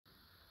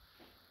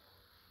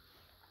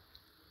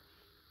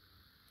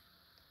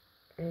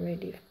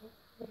ready.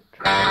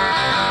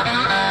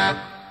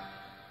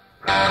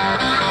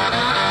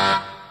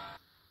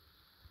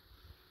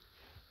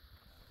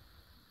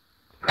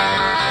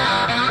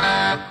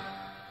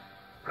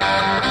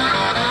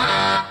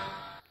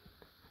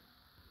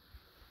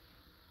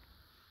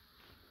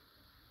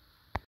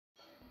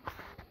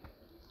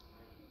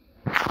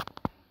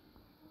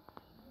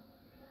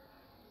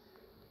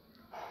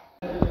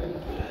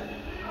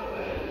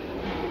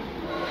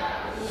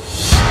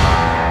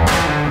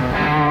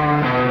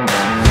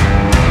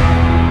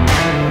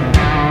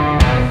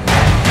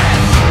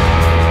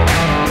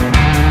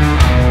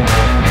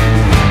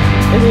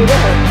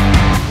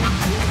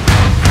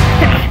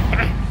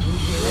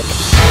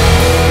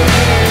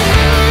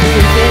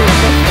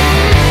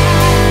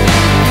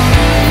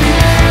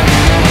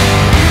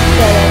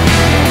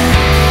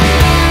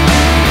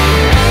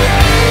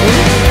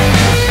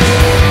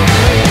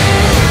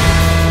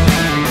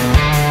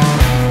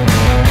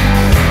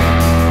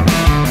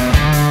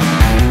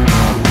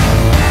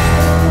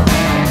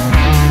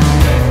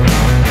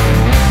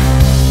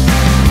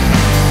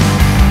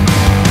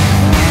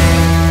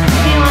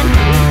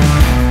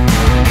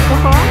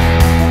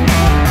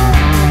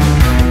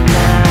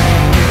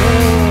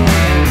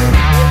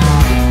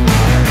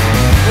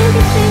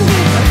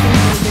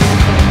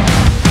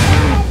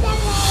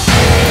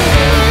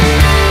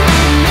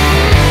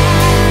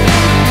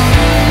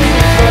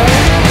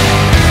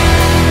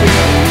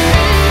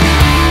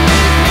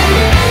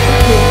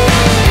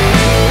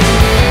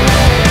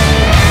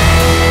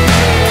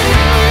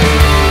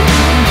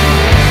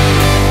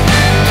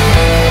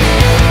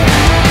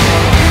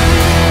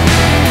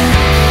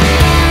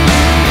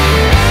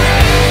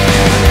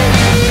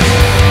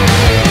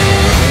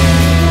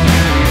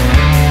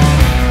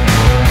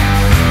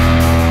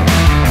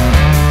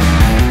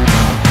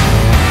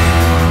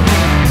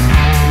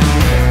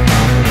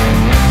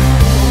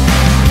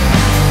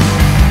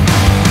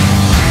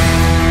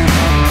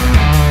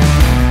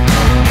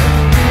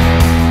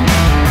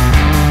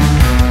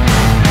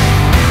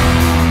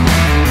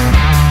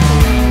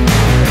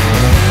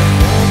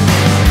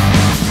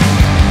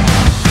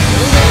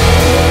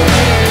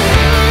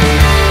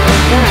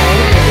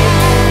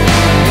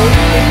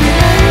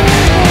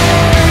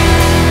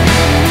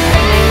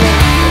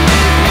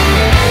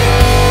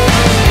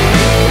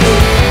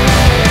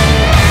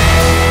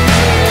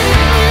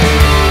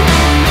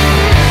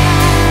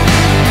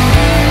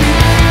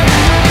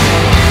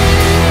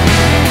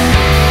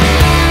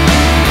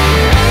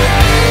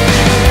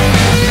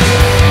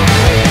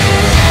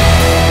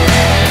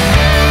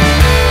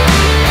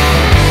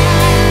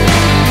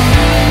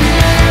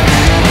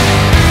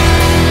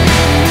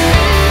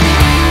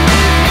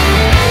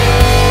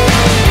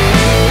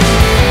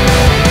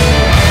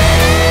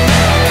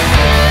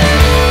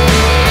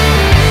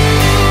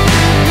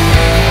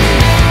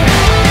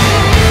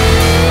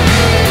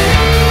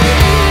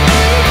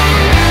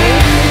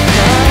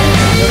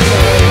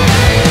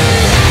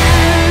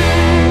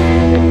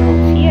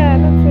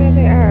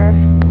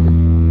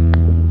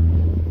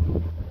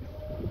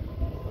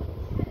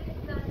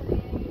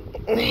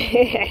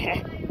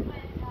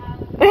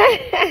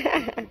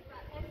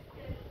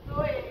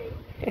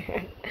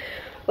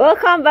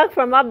 Welcome back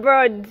from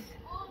abroad.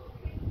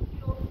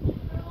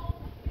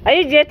 Are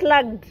you jet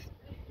lagged?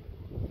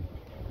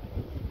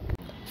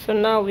 So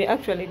now we're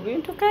actually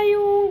going to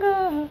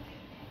Kayunga.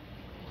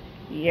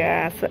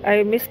 Yeah, so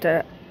I missed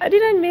her. I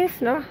didn't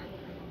miss, no.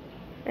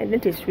 I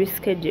didn't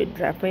reschedule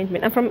the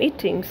appointment. I'm from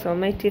eating, so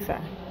my teeth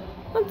are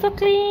not so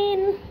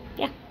clean.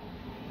 Yeah.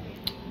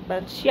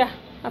 But yeah,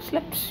 I've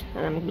slept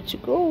and I'm good to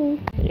go.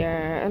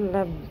 Yeah, I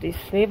love this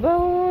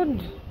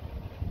neighborhood.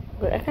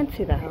 But I can't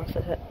see the house.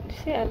 You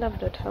see, I love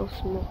that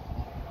house more.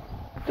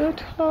 That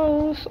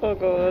house, oh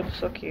god,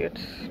 so cute.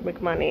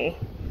 Make money.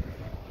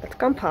 At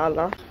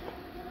Kampala.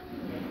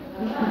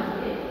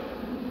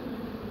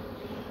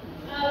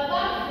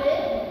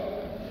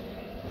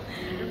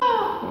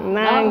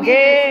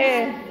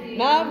 Nange.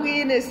 Now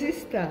we in a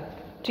sister.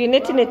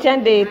 Twineti ne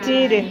chande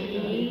etire.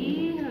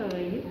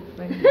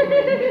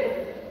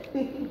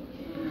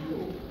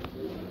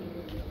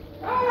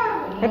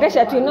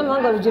 Akasha twina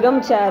manga rujira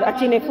mukyara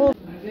atine fu.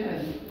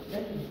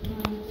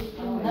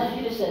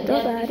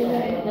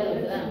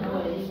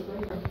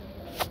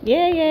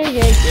 Yeah.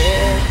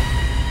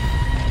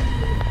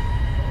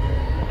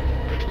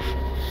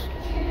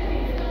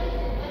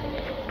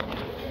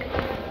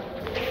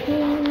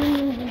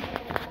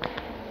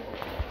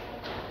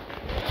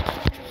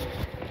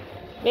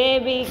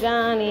 Baby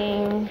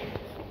Gani.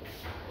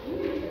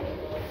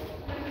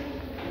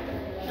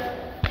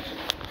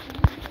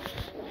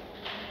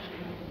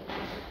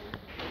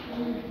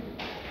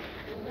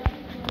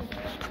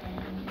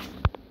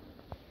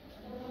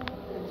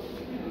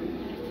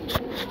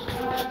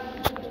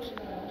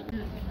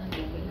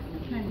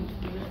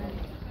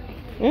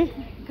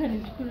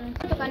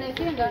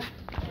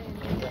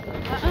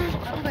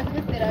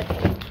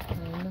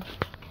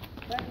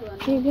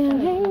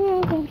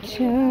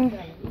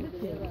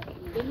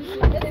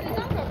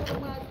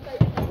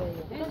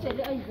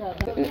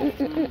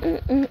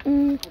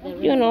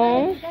 You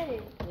know.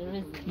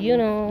 You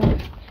know.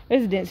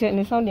 Residents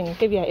are sounding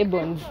maybe are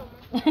bones.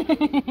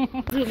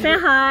 Say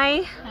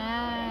hi.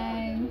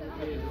 Hi.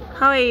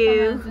 How are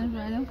you?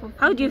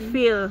 How do you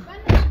feel?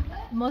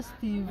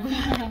 Musty.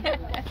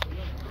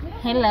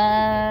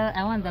 Hello.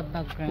 I want the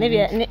background. Maybe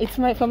it's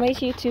for my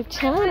YouTube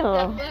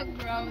channel.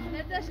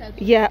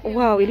 Yeah.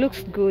 Wow. It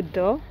looks good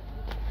though.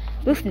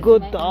 Looks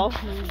good though.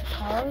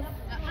 House.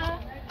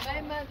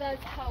 My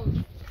mother's house.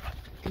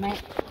 My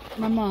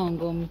mama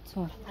wangu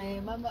mtu.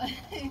 Mama.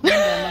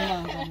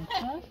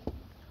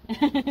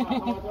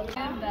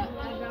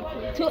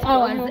 2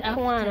 hours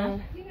after.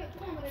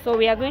 So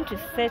we are going to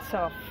set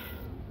off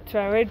to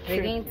a road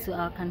trip. We're going to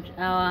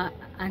our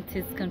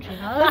auntie's country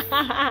house.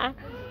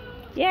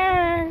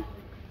 Yeah.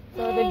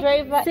 So the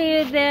driver. See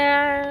you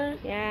there.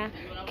 Yeah.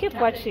 Keep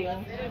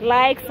watching.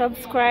 Like,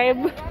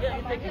 subscribe,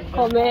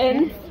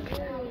 comment.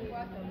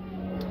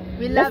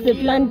 That's the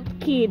plant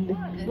kid.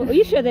 Will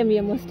you show them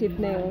your mustard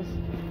nails?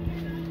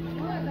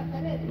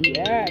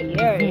 Yeah.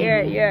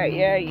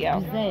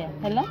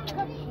 Hello?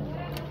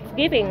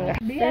 Giving.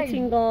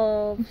 Setting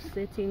off.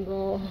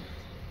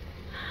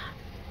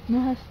 No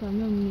hashtag,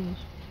 no news.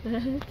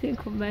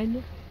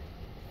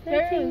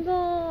 Setting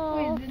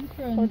off. In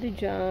front. For the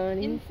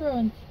journey. In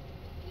front.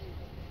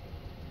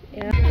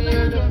 Yeah.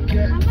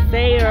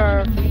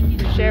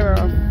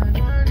 Sheriff.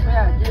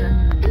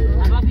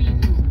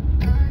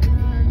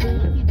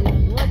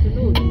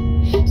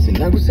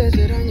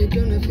 Sinakusezeranye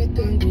kyona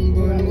fite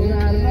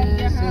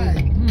ngumbonese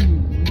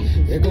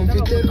They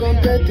compete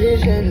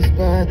competition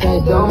but I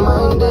don't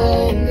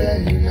mind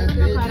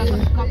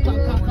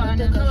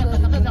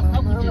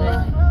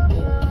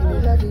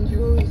Loving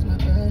you is my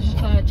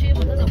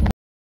passion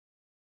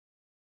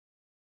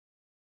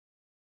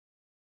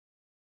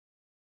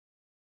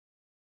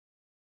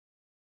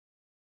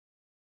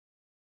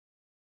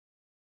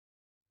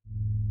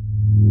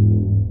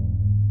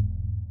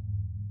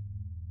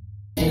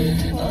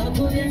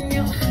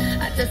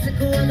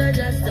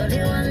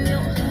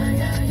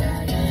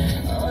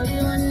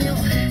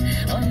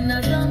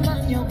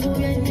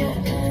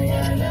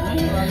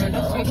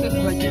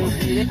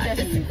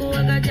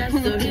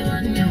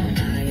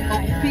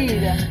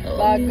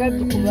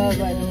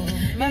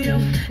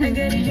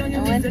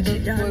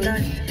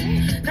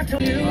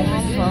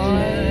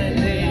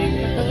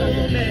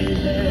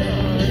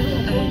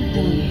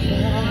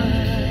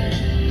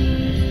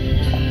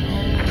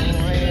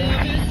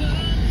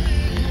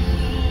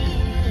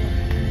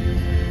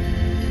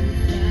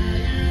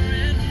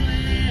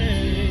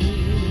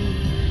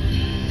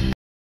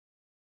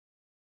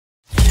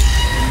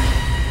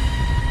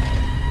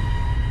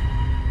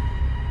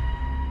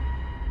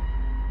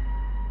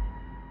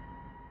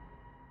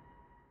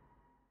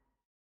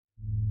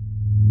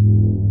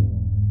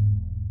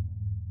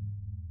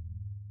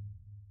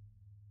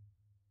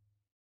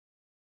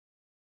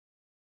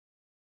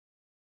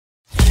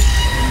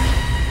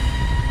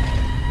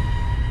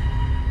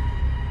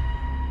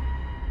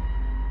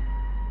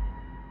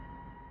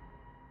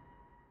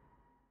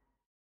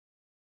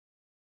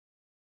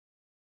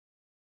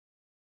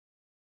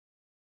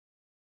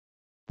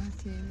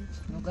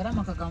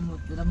Nugarama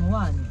kakamutira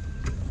muwanyu.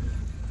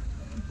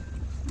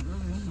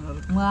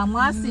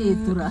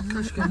 Mwasitura.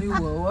 Kashka ni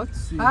wa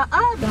watsi.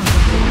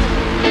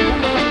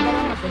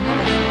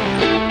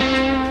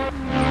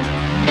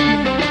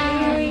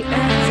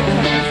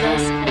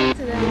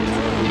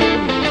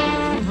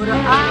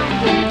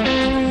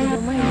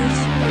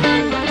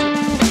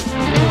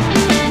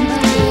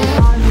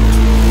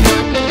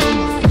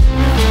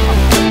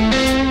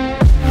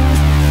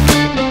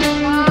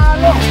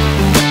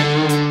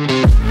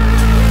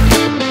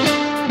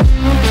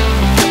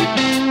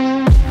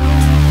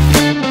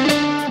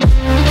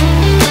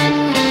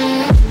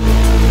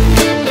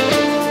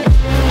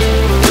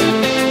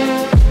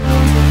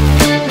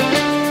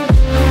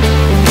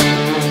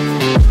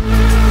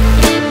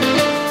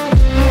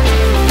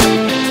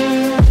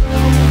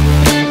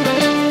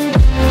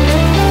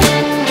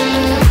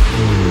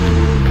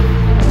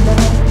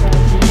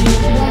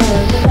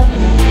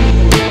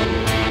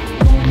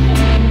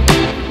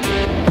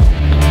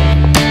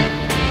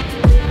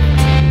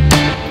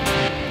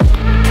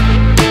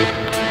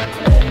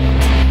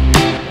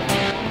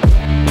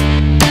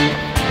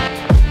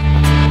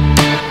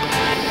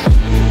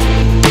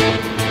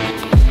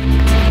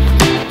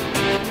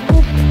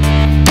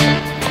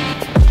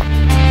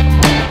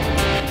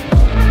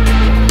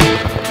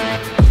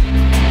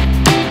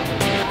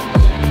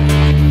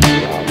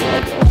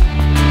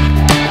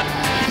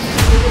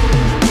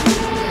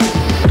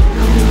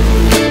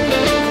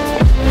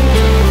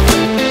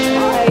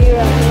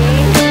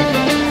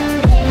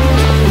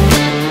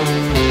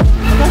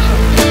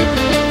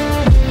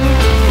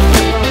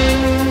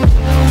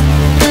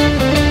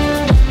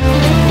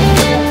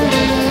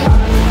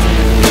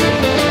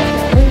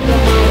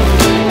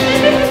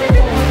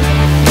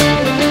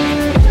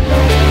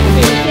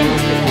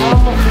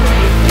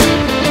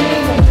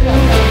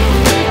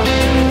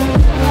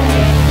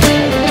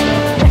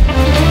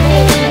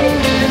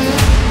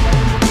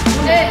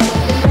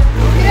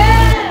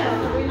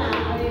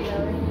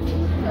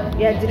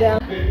 Isha,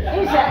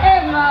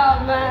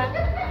 mama.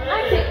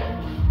 Auntie,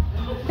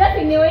 that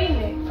in your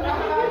email.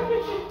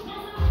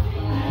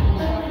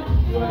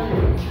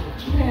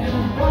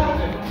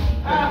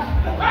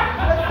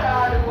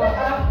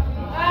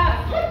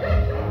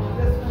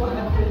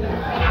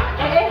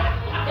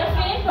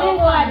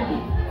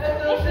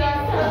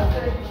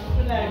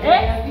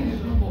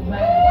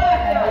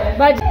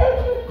 But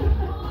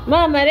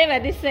Mama, never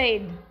this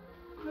side.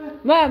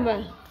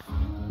 Mama.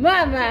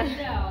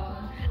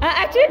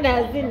 Actually,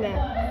 Nazina.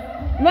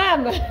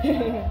 Mama.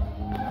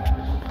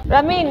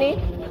 Ramini,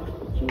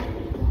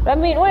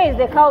 where is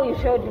the cow you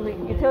showed me?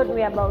 You told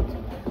me about.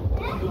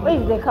 Where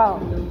is the cow?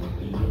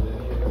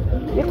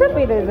 You told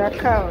me there's a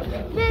cow.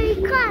 They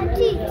can't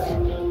eat.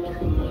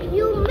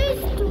 You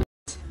missed.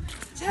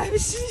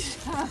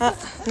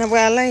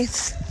 Nabwa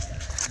lights.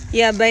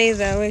 Yeah, by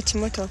the way,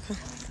 Chimotoka.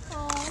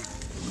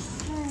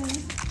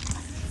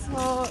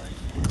 So,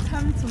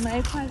 come to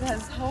my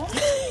father's home.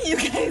 You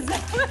guys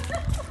are.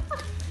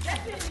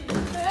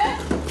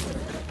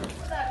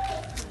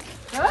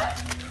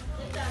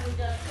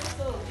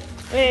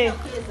 Hey.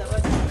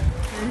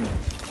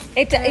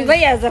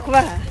 Ivayaza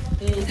kubaha.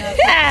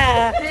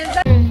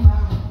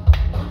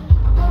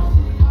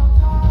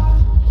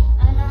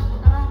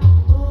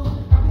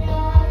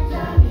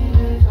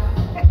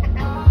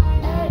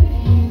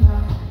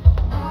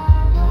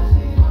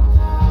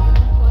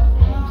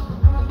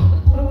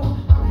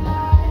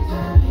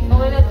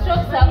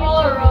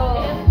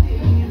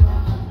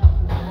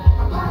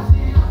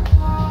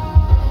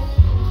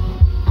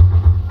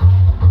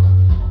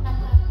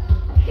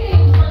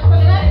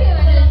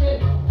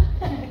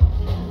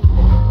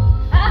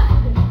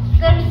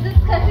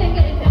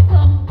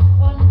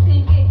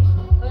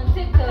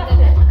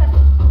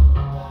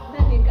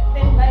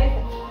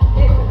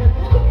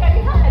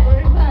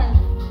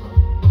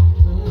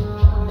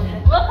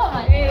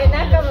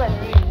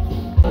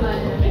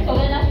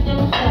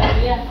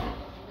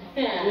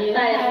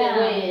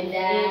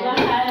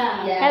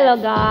 Hello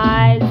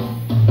guys.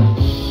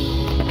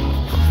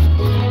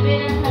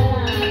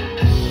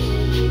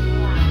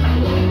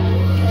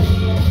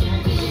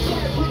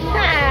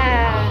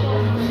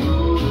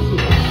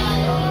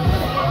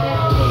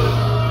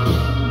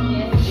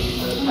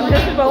 I'm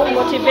just people who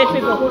motivate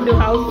people who do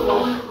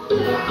housework.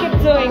 Keep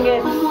doing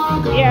it.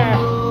 Yeah.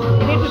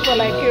 You need people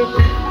like you.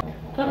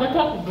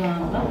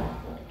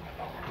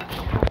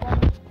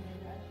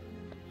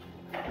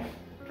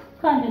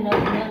 Kandi na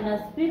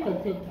speaker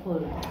take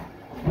call.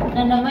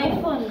 Na my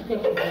phone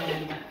take call.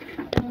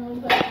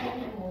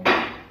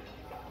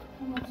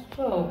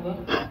 Stop.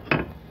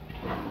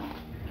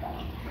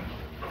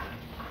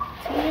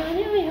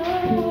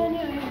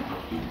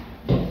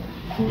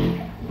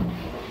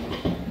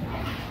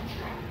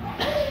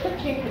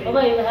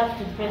 Baba, you have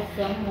to press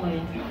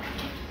somewhere.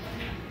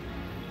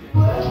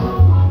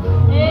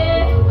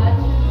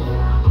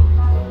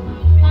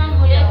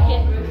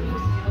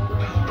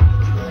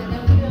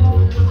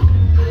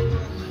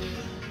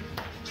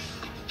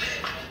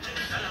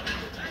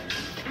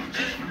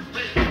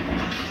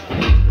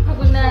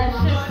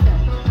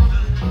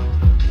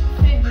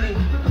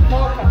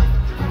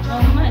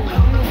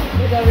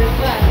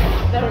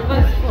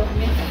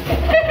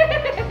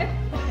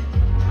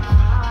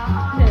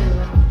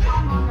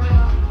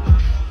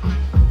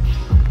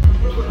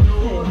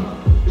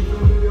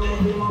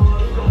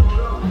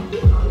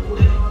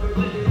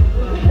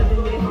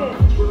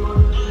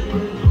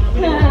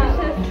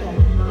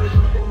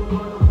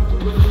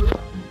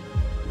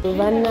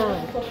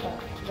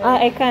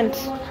 I can't.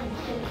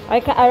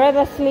 I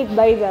rather sleep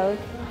by the